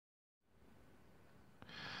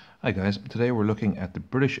Hi guys, today we're looking at the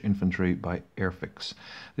British Infantry by Airfix.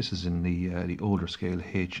 This is in the older scale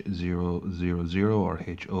H000 or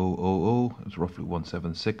HOOO. It's roughly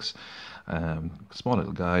 176. Small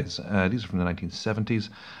little guys. These are from the 1970s,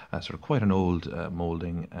 sort of quite an old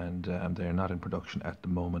moulding, and they're not in production at the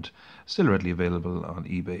moment. Still readily available on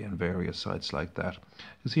eBay and various sites like that.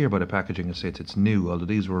 You see here by the packaging it says it's new, although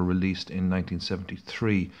these were released in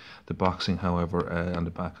 1973. The boxing, however, on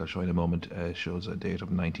the back, I'll show you in a moment, shows a date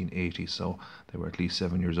of 1980, so they were at least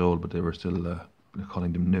 7 years old, but they were still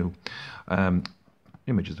calling them new.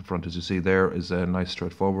 Image at the front, as you see there, is a nice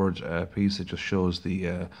straightforward piece. It just shows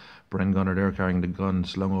the Bren gunner there carrying the gun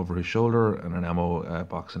slung over his shoulder and an ammo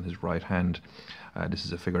box in his right hand. This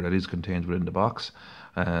is a figure that is contained within the box.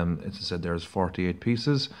 As I said, there's 48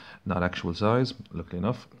 pieces, not actual size, luckily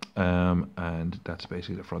enough. And that's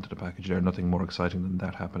basically the front of the package there. Nothing more exciting than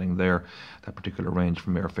that happening there. That particular range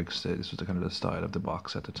from Airfix, this was the kind of the style of the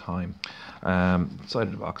box at the time. Side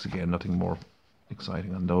of the box, again, nothing more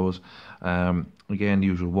exciting on those. Again, the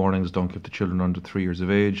usual warnings: don't give to children under 3 years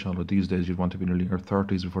of age, although these days you'd want to be nearly in your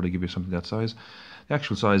 30s before they give you something that size. The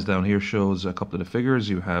actual size down here shows a couple of the figures.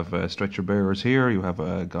 You have stretcher bearers here. You have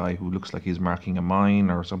a guy who looks like he's marking a mine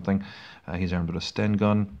or something. He's armed with a Sten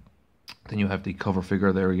gun. Then you have the cover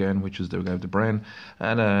figure there again, which is the guy with the Bren,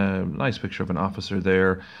 and a nice picture of an officer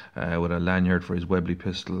there with a lanyard for his Webley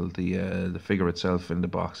pistol. The figure itself in the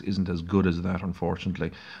box isn't as good as that,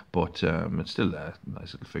 unfortunately, but it's still a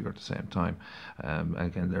nice little figure at the same time.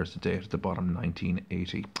 Again, there's the date at the bottom,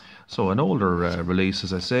 1980. So an older release,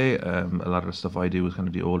 as I say. A lot of the stuff I do is kind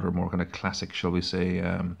of the older, more kind of classic, shall we say,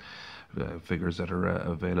 figures that are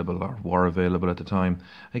available or were available at the time.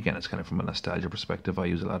 Again, it's kind of from a nostalgia perspective. I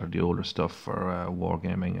use a lot of the older stuff for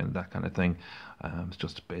wargaming and that kind of thing. It's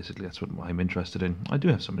just basically that's what I'm interested in. I do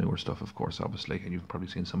have some newer stuff, of course, obviously, and you've probably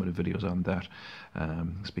seen some of the videos on that.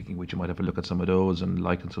 Speaking of which, you might have a look at some of those and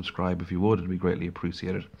like and subscribe if you would. It'd be greatly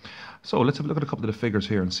appreciated. So let's have a look at a couple of the figures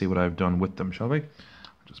here and see what I've done with them, shall we?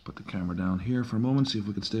 Just put the camera down here for a moment, see if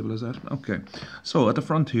we can stabilize that. Okay, so at the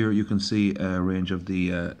front here you can see a range of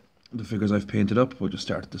the figures I've painted up. We'll just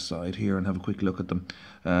start at the side here and have a quick look at them.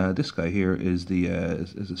 This guy here is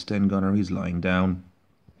a Sten gunner. He's lying down.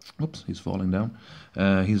 Oops, he's falling down.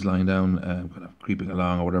 He's lying down, kind of creeping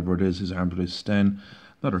along or whatever it is. He's armed with his Sten.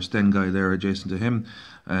 Another Sten guy there adjacent to him.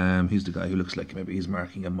 He's the guy who looks like maybe he's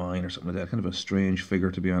marking a mine or something like that. Kind of a strange figure,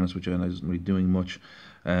 to be honest with you, and isn't really doing much.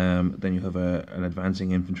 Then you have an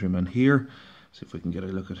advancing infantryman here. See if we can get a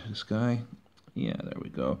look at this guy. Yeah, there we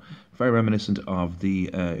go. Very reminiscent of the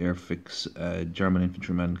Airfix German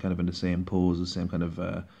infantryman, kind of in the same pose, the same kind of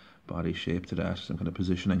body shape to that, some kind of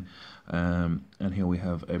positioning. And here we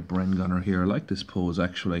have a Bren gunner here. I like this pose,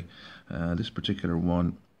 actually. This particular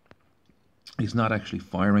one, he's not actually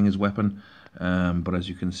firing his weapon, but as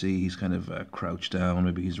you can see, he's kind of crouched down.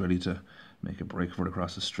 Maybe he's ready to make a break for it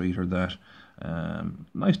across the street or that.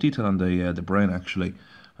 Nice detail on the Bren, actually.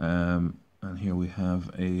 And here we have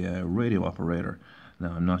a radio operator.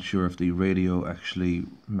 Now, I'm not sure if the radio actually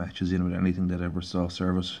matches in with anything that ever saw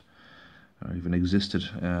service or even existed.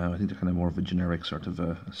 I think they're kind of more of a generic sort of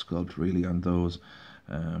a sculpt, really, on those.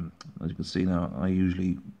 As you can see now, I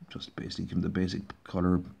usually just basically give them the basic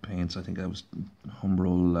colour paints. I think I was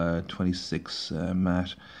Humbrol 26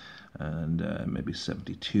 matte and maybe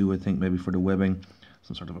 72, I think, maybe for the webbing.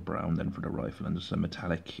 Some sort of a brown then for the rifle, and just a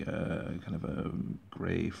metallic kind of a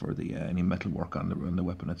grey for the any metal work on the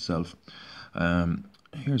weapon itself.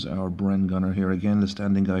 Here's our Bren gunner here again, the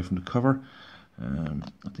standing guy from the cover.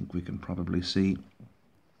 I think we can probably see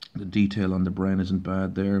the detail on the Bren isn't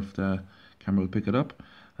bad there if the camera will pick it up.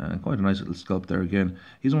 Quite a nice little sculpt there again.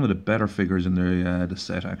 He's one of the better figures in the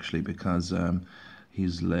set, actually, because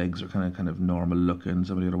his legs are kind of normal looking.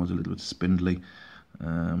 Some of the other ones are a little bit spindly.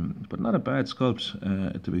 But not a bad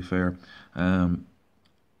sculpt, to be fair.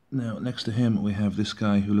 Now, next to him, we have this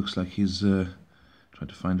guy who looks like he's trying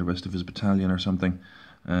to find the rest of his battalion or something.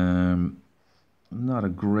 Not a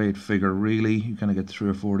great figure, really. You kind of get 3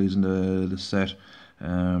 or 4 of these in the set.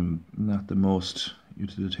 Not the most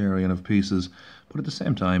utilitarian of pieces, but at the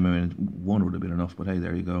same time, I mean, one would have been enough, but hey,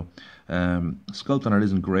 there you go. Sculpt on it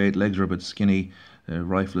isn't great. Legs are a bit skinny. The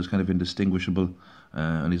rifle is kind of indistinguishable,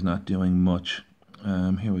 and he's not doing much.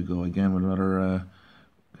 Here we go again with another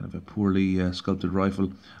kind of a poorly sculpted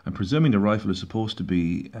rifle. I'm presuming the rifle is supposed to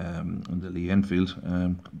be the Lee Enfield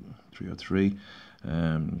 303.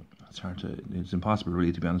 It's impossible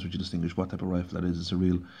really, to be honest with you, to distinguish what type of rifle that is. It's a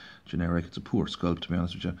real generic, it's a poor sculpt, to be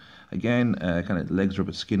honest with you. Again, kind of legs are a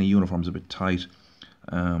bit skinny, uniform's a bit tight.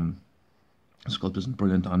 Sculpt isn't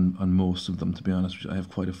brilliant on most of them, to be honest with you. I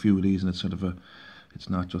have quite a few of these, and it's sort of a It's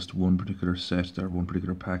not just one particular set or one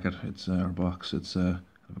particular packet, it's or box, it's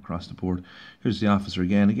across the board. Here's the officer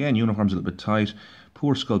again. Again, uniform's a little bit tight.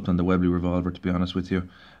 Poor sculpt on the Webley revolver, to be honest with you.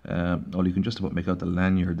 Well, you can just about make out the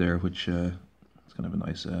lanyard there, which is kind of a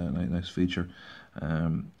nice feature.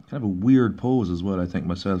 Kind of a weird pose as well, I think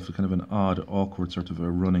myself. Kind of an odd, awkward sort of a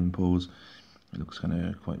running pose. It looks kind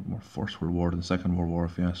of quite more First World War than Second World War,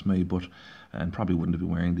 if you ask me. And probably wouldn't have been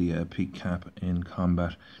wearing the peak cap in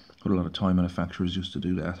combat. But a lot of toy manufacturers used to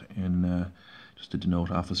do that in just to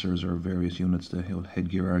denote officers or various units. The old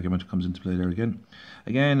headgear argument comes into play there again.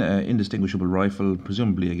 Again, indistinguishable rifle,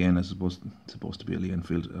 presumably again it's supposed to be a Lee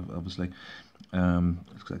Enfield, obviously.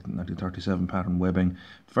 Looks like 1937 pattern webbing.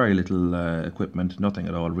 Very little equipment, nothing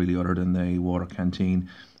at all really, other than the water canteen,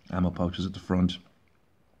 ammo pouches at the front.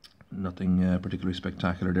 Nothing particularly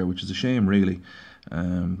spectacular there, which is a shame really,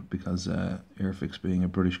 because Airfix being a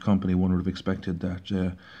British company, one would have expected that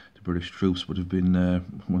the British troops would have been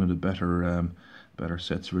one of the better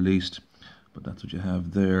sets released, but that's what you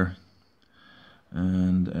have there.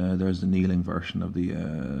 And there's the kneeling version of the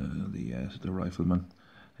rifleman.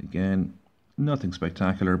 Again, nothing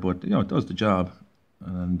spectacular, but it does the job.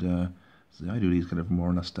 And I do these kind of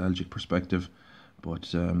more nostalgic perspective.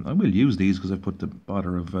 But I will use these because I've put the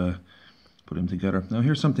bother of putting them together. Now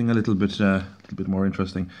here's something a little bit more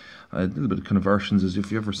interesting. A little bit of conversions. As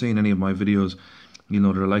if you've ever seen any of my videos, you'll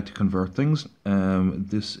know that I like to convert things.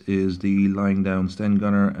 This is the lying down Sten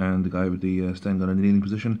gunner and the guy with the Sten gun in the kneeling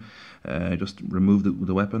position. Just removed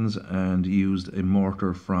the weapons and used a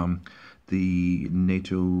mortar from the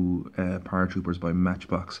NATO paratroopers by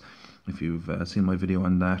Matchbox. If you've seen my video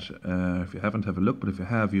on that, if you haven't, have a look, but if you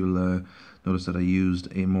have, you'll notice that I used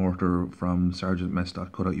a mortar from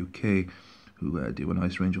sergeantmess.co.uk, who do a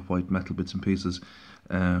nice range of white metal bits and pieces.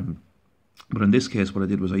 But in this case, what I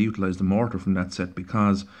did was I utilised the mortar from that set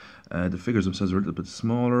because the figures themselves are a little bit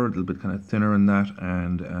smaller, a little bit kind of thinner in that,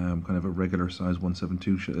 and kind of a regular size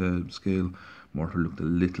 1/72 scale mortar looked a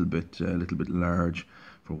little bit large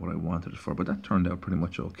for what I wanted it for. But that turned out pretty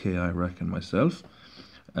much okay, I reckon myself.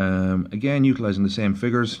 Again, utilising the same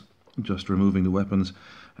figures, just removing the weapons.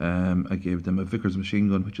 I gave them a Vickers machine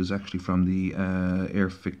gun, which is actually from the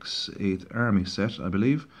Airfix 8th Army set, I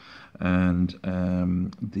believe. And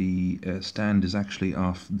the stand is actually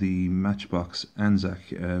off the Matchbox Anzac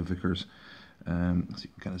Vickers. So you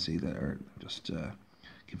can kind of see there, just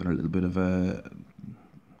give it a little bit of a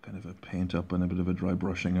kind of a paint up and a bit of a dry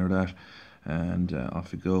brushing or that. And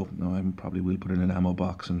off you go. Now I probably will put in an ammo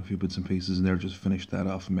box and a few bits and pieces in there, just finish that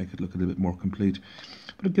off and make it look a little bit more complete.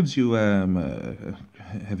 But it gives you a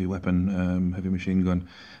heavy weapon, heavy machine gun,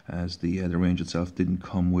 as the range itself didn't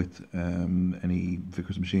come with any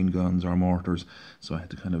Vickers machine guns or mortars, so I had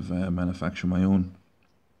to kind of manufacture my own.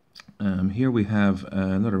 Here we have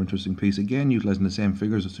another interesting piece, again utilising the same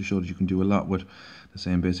figures, just to show that you can do a lot with the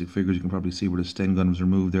same basic figures. You can probably see where the Sten gun was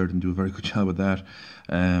removed there, didn't do a very good job with that.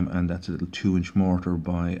 And that's a little 2-inch mortar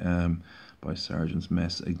by Sergeant's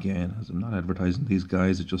Mess again. As I'm not advertising these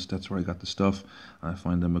guys, that's where I got the stuff. I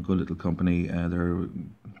find them a good little company. The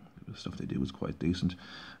stuff they do is quite decent.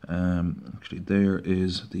 Actually, there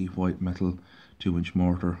is the white metal 2-inch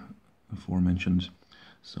mortar aforementioned.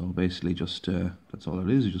 So basically just, that's all it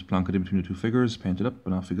is. You just plonk it in between the two figures, paint it up,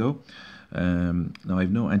 and off you go. Now I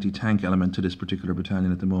have no anti-tank element to this particular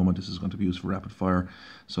battalion at the moment. This is going to be used for rapid fire.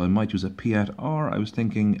 So I might use a Piat, or I was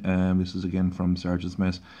thinking, this is again from Sergeant's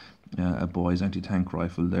Mess, a boy's anti-tank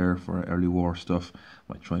rifle there for early war stuff.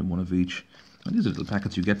 Might try one of each. And these are little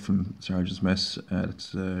packets you get from Sergeant's Mess.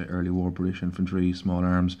 It's early war British infantry, small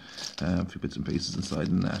arms, a few bits and pieces inside,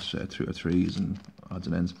 and that, 303s and odds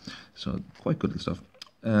and ends. So quite good little stuff.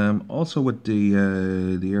 Also with the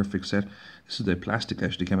Airfix set, this is the plastic,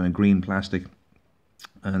 actually came in a green plastic,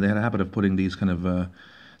 and they had a habit of putting these kind of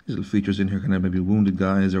these little features in here, kind of maybe wounded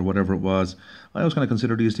guys or whatever it was. I always kind of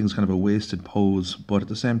consider these things kind of a wasted pose, but at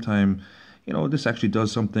the same time, this actually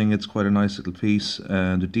does something. It's quite a nice little piece,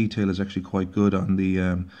 and the detail is actually quite good on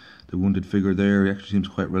the wounded figure there. He actually seems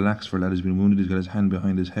quite relaxed for a lad who's been wounded. He's got his hand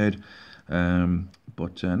behind his head.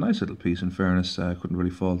 But a nice little piece, in fairness. I couldn't really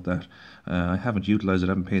fault that. I haven't utilised it,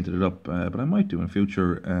 I haven't painted it up, but I might do in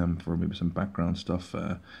future for maybe some background stuff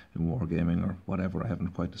in wargaming or whatever. I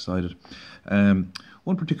haven't quite decided.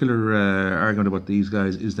 One particular argument about these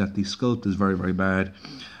guys is that the sculpt is very, very bad,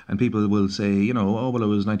 and people will say, oh well, it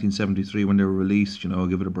was 1973 when they were released,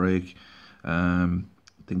 give it a break.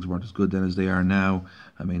 Things weren't as good then as they are now.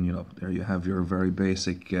 I mean, there you have your very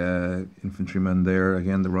basic infantryman there.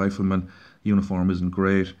 Again, the rifleman uniform isn't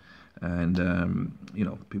great, and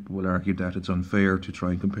people will argue that it's unfair to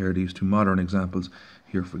try and compare these to modern examples.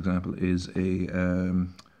 Here, for example, is a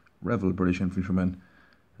Revel British infantrymen,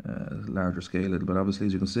 larger scale a little bit obviously,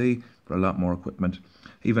 as you can see, but a lot more equipment.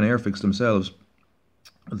 Even Airfix themselves,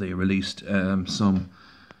 they released some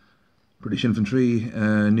British infantry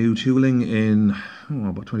new tooling in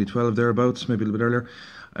about 2012 thereabouts, maybe a little bit earlier,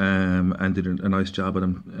 and did a nice job of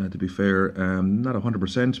them, to be fair. Not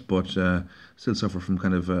 100%, but still suffer from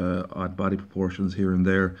kind of odd body proportions here and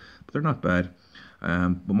there, but they're not bad.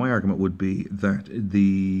 But my argument would be that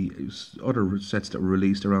the other sets that were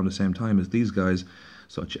released around the same time as these guys,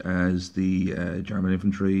 such as the German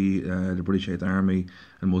infantry, the British 8th Army,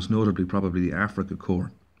 and most notably probably the Africa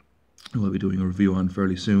Corps, who I'll be doing a review on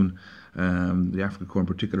fairly soon. The Africa Corps in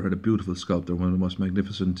particular had a beautiful sculpt. They're one of the most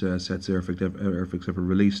magnificent sets Airfix ever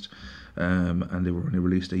released, and they were only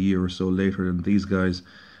released a year or so later than these guys.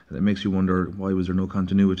 And it makes you wonder, why was there no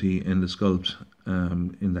continuity in the sculpt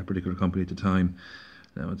in that particular company at the time?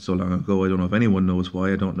 Now, it's so long ago, I don't know if anyone knows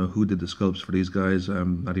why. I don't know who did the sculpts for these guys.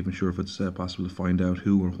 I'm not even sure if it's possible to find out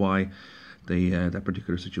who or why that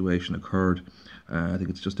particular situation occurred. I think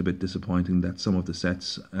it's just a bit disappointing that some of the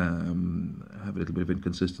sets have a little bit of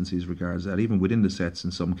inconsistencies regards that, even within the sets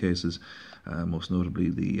in some cases. Most notably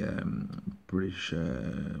the British,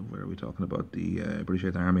 where are we talking about? The British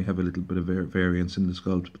 8th Army have a little bit of variance in the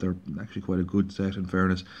sculpt, but they're actually quite a good set in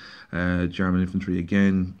fairness. German infantry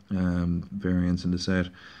again, variance in the set.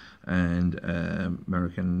 And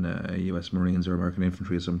American US Marines, or American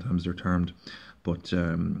infantry as sometimes they're termed. But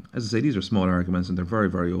as I say, these are small arguments, and they're very,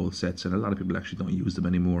 very old sets, and a lot of people actually don't use them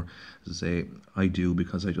anymore. As I say, I do,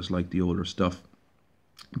 because I just like the older stuff.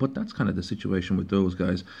 But that's kind of the situation with those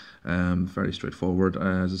guys. Very straightforward.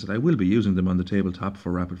 As I said, I will be using them on the tabletop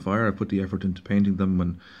for rapid fire. I put the effort into painting them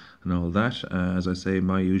and all that. As I say,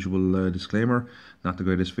 my usual disclaimer, not the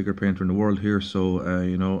greatest figure painter in the world here, so a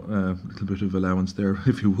little bit of allowance there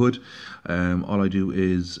if you would. All I do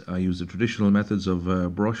is I use the traditional methods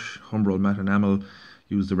of brush, Humbrol, matte enamel,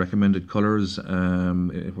 use the recommended colours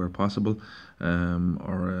where possible,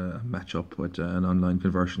 or match up with an online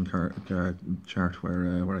conversion chart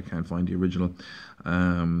where I can't find the original,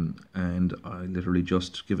 and I literally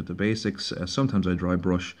just give it the basics. Sometimes I dry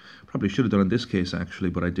brush, probably should have done in this case actually,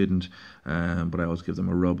 but I didn't, but I always give them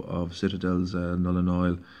a rub of Citadel's Null and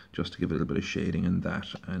Oil just to give it a little bit of shading in that,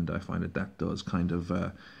 and I find that does kind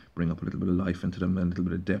of bring up a little bit of life into them and a little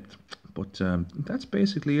bit of depth. But that's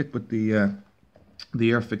basically it with the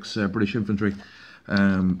Airfix British Infantry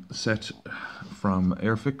set from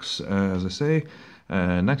Airfix, as I say,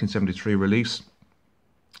 1973 release.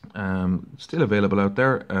 Still available out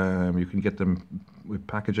there. You can get them with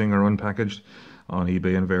packaging or unpackaged on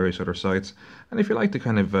eBay and various other sites. And if you like the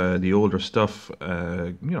kind of the older stuff,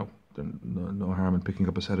 no harm in picking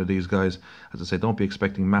up a set of these guys. As I say, don't be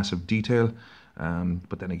expecting massive detail.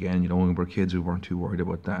 But then again, when we're kids, we weren't too worried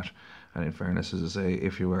about that. And in fairness, as I say,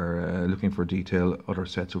 if you are looking for detail, other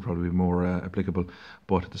sets will probably be more applicable.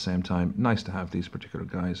 But at the same time, nice to have these particular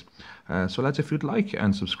guys. So lads, if you'd like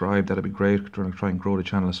and subscribe, that'd be great. Trying to try and grow the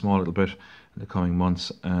channel a small little bit in the coming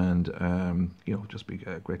months, and just be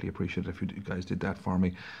greatly appreciated if you guys did that for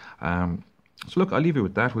me. So look, I'll leave you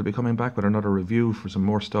with that. We'll be coming back with another review for some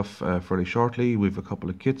more stuff fairly shortly. We've a couple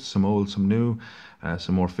of kits, some old, some new,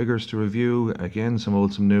 some more figures to review, again some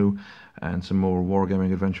old, some new, and some more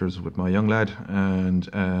wargaming adventures with my young lad.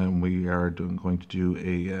 And we are going to do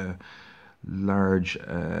a large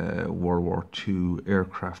World War II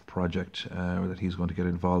aircraft project that he's going to get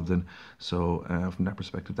involved in. So from that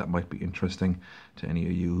perspective, that might be interesting to any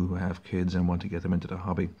of you who have kids and want to get them into the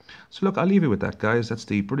hobby. So look, I'll leave you with that, guys. That's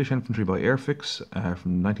the British Infantry by Airfix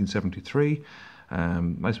from 1973.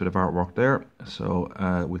 Nice bit of artwork there.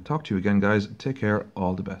 So we'll talk to you again, guys. Take care.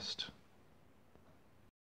 All the best.